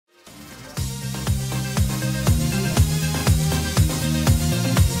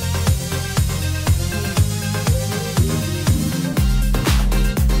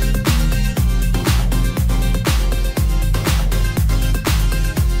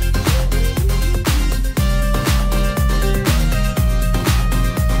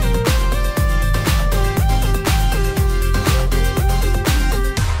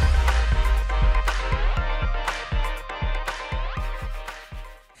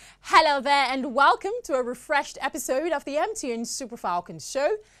Hello there and welcome to a refreshed episode of the MTN Super Falcons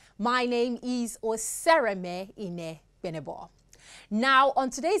show. My name is Osereme Ine Benebo. Now, on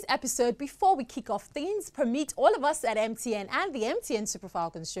today's episode, before we kick off things, permit all of us at MTN and the MTN Super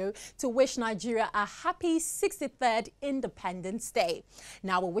Falcons show to wish Nigeria a happy 63rd Independence Day.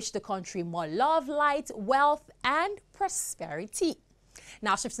 Now, we wish the country more love, light, wealth, and prosperity.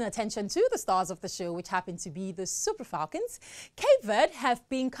 Now, shifting attention to the stars of the show, which happen to be the Super Falcons, Cape Verde have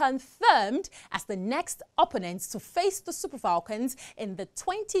been confirmed as the next opponents to face the Super Falcons in the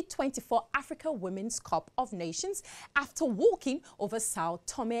 2024 Africa Women's Cup of Nations after walking over Sao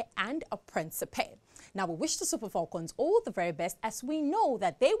Tome and Principe. Now, we wish the Super Falcons all the very best, as we know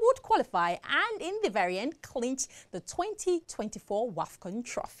that they would qualify and in the very end clinch the 2024 WAFCON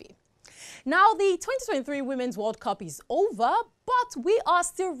trophy. Now, the 2023 Women's World Cup is over, but we are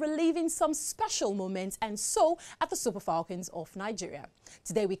still reliving some special moments, and so at the Super Falcons of Nigeria.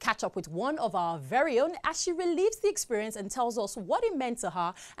 Today, we catch up with one of our very own as she relives the experience and tells us what it meant to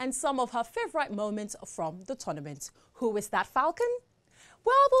her and some of her favorite moments from the tournament. Who is that Falcon?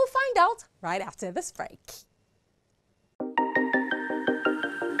 Well, we'll find out right after this break.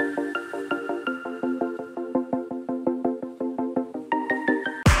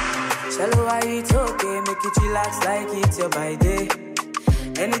 Shallow, why it's okay, make it relax like it's your by day.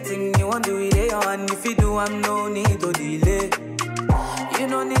 Anything you want to do it on, if you do, I'm no need to delay. You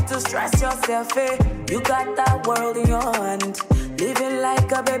no need to stress yourself, eh? You got that world in your hand. Living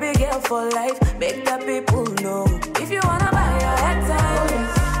like a baby girl for life, make the people know. If you wanna buy your head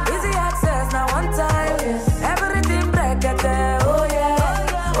easy access, now one time. Everything break it there, oh yeah,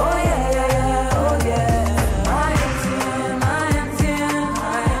 oh yeah, yeah, yeah, oh yeah.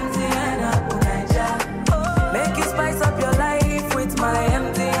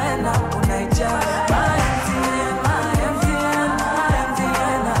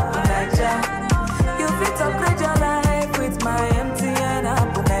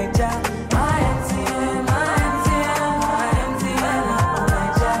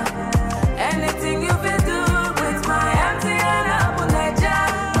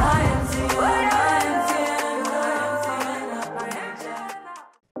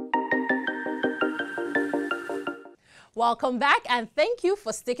 Welcome back and thank you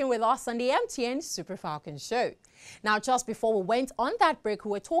for sticking with us on the MTN Super Falcons show. Now, just before we went on that break,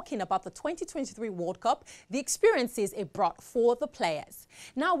 we were talking about the 2023 World Cup, the experiences it brought for the players.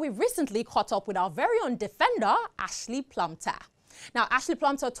 Now, we recently caught up with our very own defender, Ashleigh Plumptre. Now, Ashleigh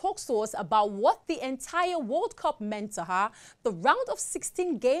Plumptre talks to us about what the entire World Cup meant to her, the round of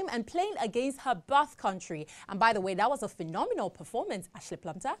 16 game and playing against her birth country. And by the way, that was a phenomenal performance, Ashleigh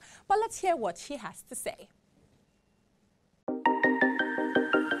Plumptre. But let's hear what she has to say.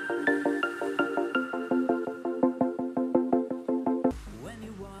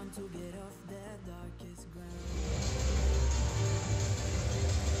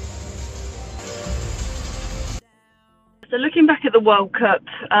 So looking back at the World Cup,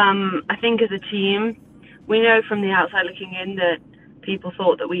 I think as a team, we know from the outside looking in that people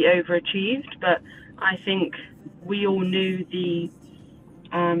thought that we overachieved, but I think we all knew the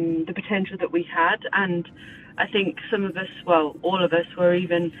potential that we had, and I think some of us, well, all of us, were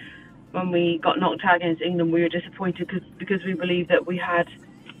even when we got knocked out against England, we were disappointed because we believed that we had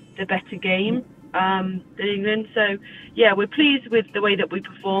the better game than England. So yeah, we're pleased with the way that we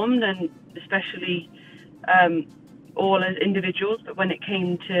performed, and especially all as individuals, but when it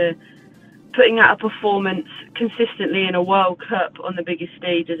came to putting out a performance consistently in a World Cup on the biggest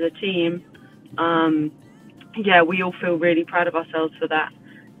stage as a team, yeah, we all feel really proud of ourselves for that.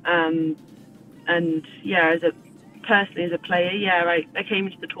 And yeah, personally as a player, yeah, I came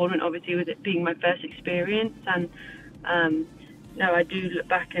into the tournament obviously with it being my first experience, and no, I do look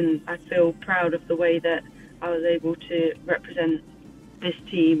back and I feel proud of the way that I was able to represent this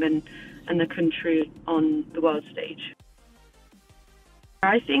team and the country on the world stage.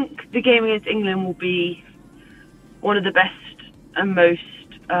 I think the game against England will be one of the best and most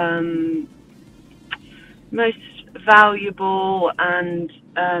valuable and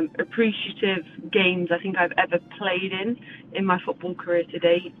appreciative games I think I've ever played in my football career to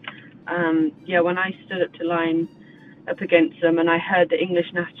date. Yeah, when I stood up to line up against them and I heard the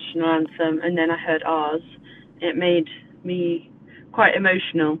English national anthem and then I heard ours, it made me quite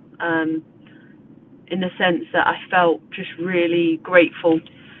emotional, in the sense that I felt just really grateful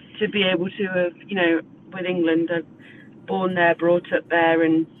to be able to have, you know, with England, I've born there, brought up there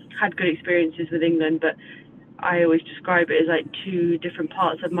and had good experiences with England, but I always describe it as like two different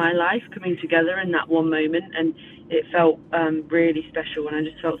parts of my life coming together in that one moment, and it felt really special, and I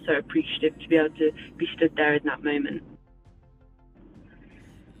just felt so appreciative to be able to be stood there in that moment.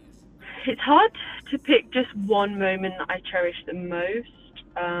 It's hard to pick just one moment that I cherish the most.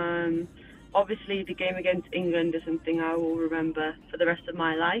 Obviously, the game against England is something I will remember for the rest of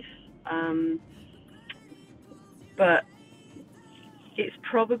my life. But it's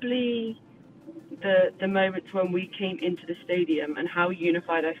probably the moments when we came into the stadium and how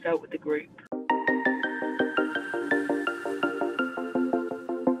unified I felt with the group.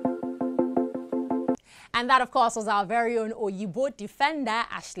 And that, of course, was our very own Oyibo defender,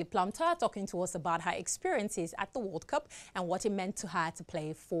 Ashleigh Plumptre, talking to us about her experiences at the World Cup and what it meant to her to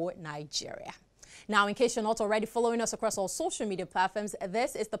play for Nigeria. Now, in case you're not already following us across all social media platforms,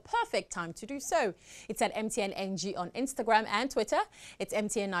 this is the perfect time to do so. It's at MTN NG on Instagram and Twitter. It's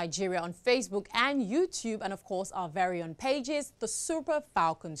MTN Nigeria on Facebook and YouTube. And of course, our very own pages, the Super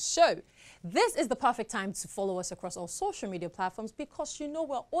Falcons Show. This is the perfect time to follow us across all social media platforms because you know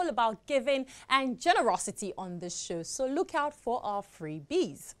we're all about giving and generosity on this show. So look out for our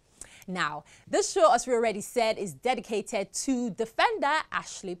freebies. Now, this show, as we already said, is dedicated to defender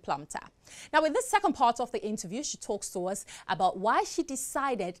Ashleigh Plumptre. Now, in this second part of the interview, she talks to us about why she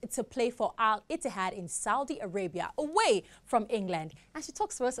decided to play for Al Ittihad in Saudi Arabia, away from England. And she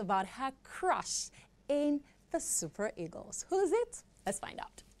talks to us about her crush in the Super Eagles. Who is it? Let's find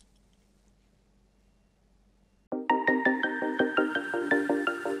out.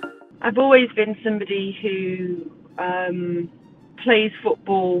 I've always been somebody who plays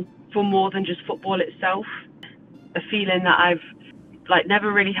football for more than just football itself. A feeling that I've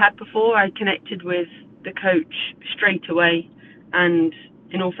never really had before. I connected with the coach straight away, and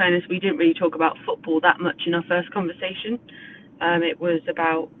in all fairness, we didn't really talk about football that much in our first conversation. It was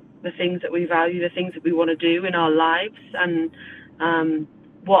about the things that we value, the things that we want to do in our lives, and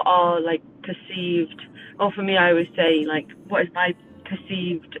what are perceived, or for me, I always say what is my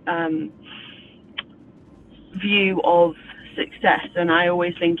perceived view of success, and I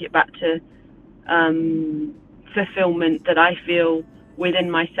always link it back to fulfillment that I feel within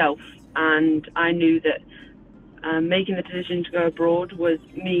myself. And I knew that making the decision to go abroad was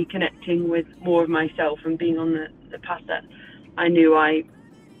me connecting with more of myself and being on the path that I knew I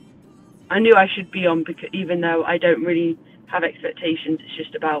should be on, because even though I don't really have expectations, it's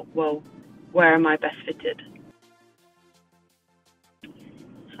just about, well, where am I best fitted?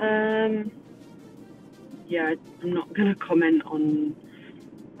 Yeah, I'm not going to comment on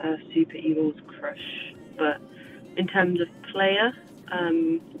Super Eagles crush, but in terms of player,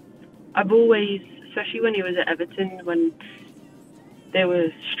 I've always, especially when he was at Everton, when they were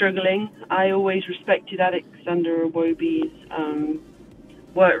struggling, I always respected Alexander Iwobi's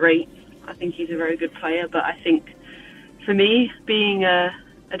work rate. I think he's a very good player, but I think for me, being a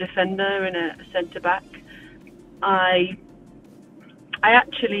defender and a centre-back, I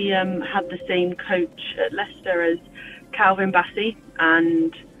actually had the same coach at Leicester as Calvin Bassey,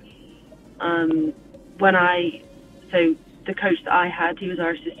 and so the coach that I had, he was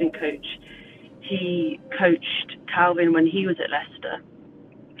our assistant coach. He coached Calvin when he was at Leicester,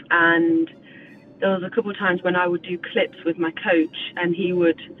 and there was a couple of times when I would do clips with my coach, and he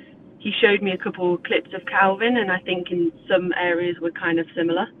showed me a couple of clips of Calvin, and I think in some areas were kind of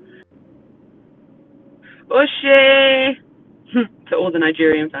similar. Oshe! To all the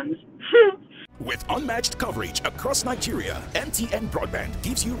Nigerian fans. With unmatched coverage across Nigeria, MTN Broadband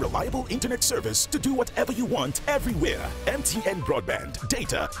gives you reliable internet service to do whatever you want everywhere. MTN Broadband,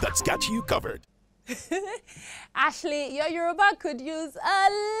 data that's got you covered. Ashleigh, your Yoruba could use a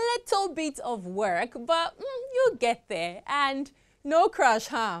little bit of work, but you'll get there. And no crush,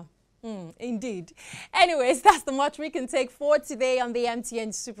 huh? Indeed. Anyways, that's the much we can take for today on the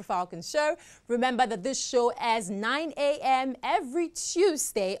MTN Super Falcons Show. Remember that this show airs 9 a.m. every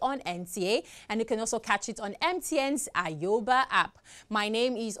Tuesday on NTA, and you can also catch it on MTN's Ayoba app. My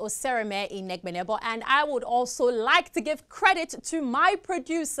name is Osereme Inegbenebo, and I would also like to give credit to my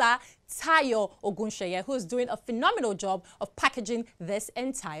producer, Tayo Ogunsheye, who is doing a phenomenal job of packaging this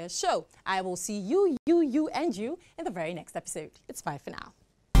entire show. I will see you, and you in the very next episode. It's bye for now.